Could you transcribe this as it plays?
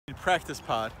practice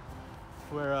pod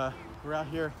where we're out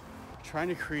here trying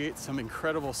to create some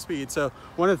incredible speed. So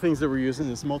one of the things that we're using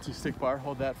is multi-stick bar.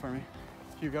 Hold that for me,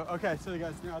 Hugo. Okay, so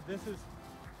guys, now this is,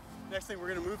 next thing, we're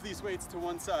gonna move these weights to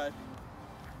one side.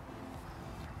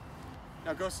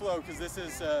 Now go slow, because this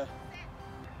is,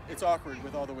 it's awkward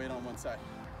with all the weight on one side.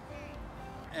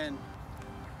 And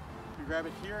you grab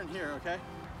it here and here, okay?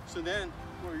 So then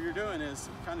what you're doing is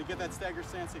kind of get that stagger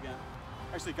stance again.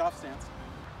 Actually, golf stance.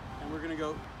 And we're gonna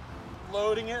go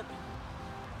loading it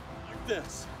like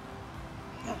this.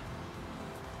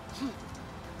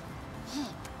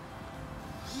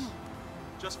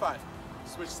 Just 5.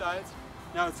 Switch sides.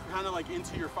 Now it's kind of like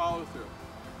into your follow through.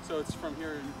 So it's from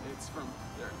here and it's from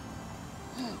there.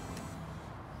 You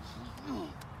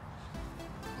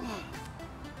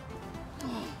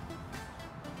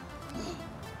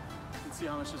can see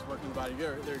how much is working the body.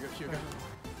 There you go, Hugo.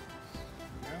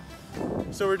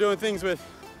 So we're doing things with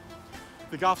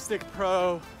the Golf Stick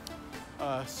Pro,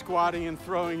 squatting and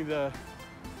throwing the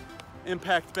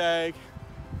impact bag,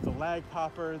 the lag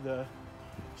popper, the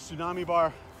tsunami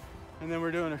bar, and then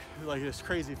we're doing like this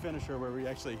crazy finisher where we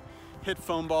actually hit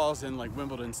foam balls in like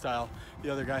Wimbledon style. The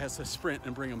other guy has to sprint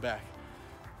and bring them back.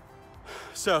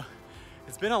 So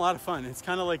it's been a lot of fun. It's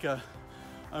kind of like a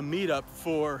meetup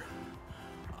for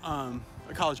a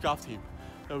college golf team.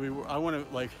 So I want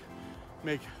to like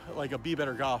make like a Be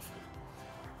Better Golf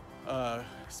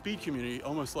speed community,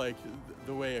 almost like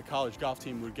the way a college golf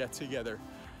team would get together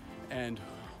and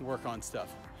work on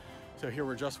stuff. So here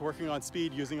we're just working on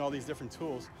speed using all these different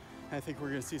tools. And I think we're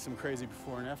gonna see some crazy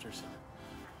before and afters.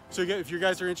 So if you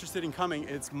guys are interested in coming,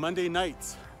 it's Monday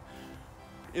nights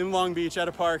in Long Beach at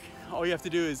a park. All you have to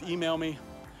do is email me,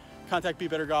 contact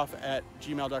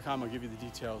bebettergolf@gmail.com. I'll give you the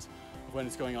details of when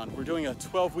it's going on. We're doing a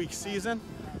 12-week season.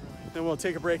 Then we'll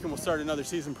take a break and we'll start another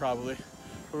season probably.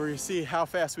 But we're gonna see how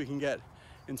fast we can get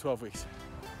in 12 weeks.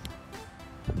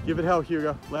 Give it hell,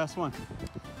 Hugo. Last one.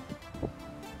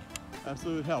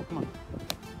 Absolute hell, come on.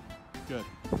 Good.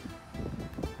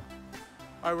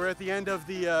 All right, we're at the end of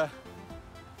the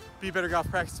Be Better Golf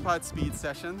Practice Pod speed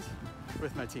sessions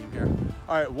with my team here.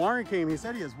 All right, Warren came, he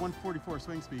said he has 144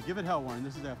 swing speed. Give it hell, Warren.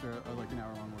 This is after like an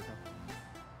hour-long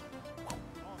workout.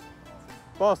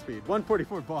 Ball speed,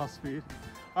 144 ball speed.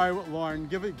 All right, well, Lauren,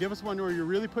 give us one where you're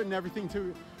really putting everything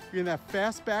to, you're in that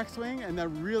fast backswing and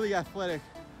then really athletic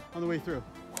on the way through.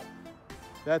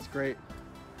 That's great.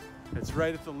 It's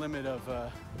right at the limit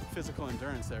of physical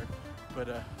endurance there, but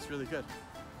it's really good.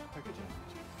 Right, good job.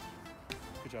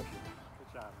 Good job, Hugo.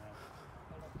 Good job,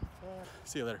 man.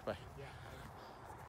 See you later, bye. Yeah.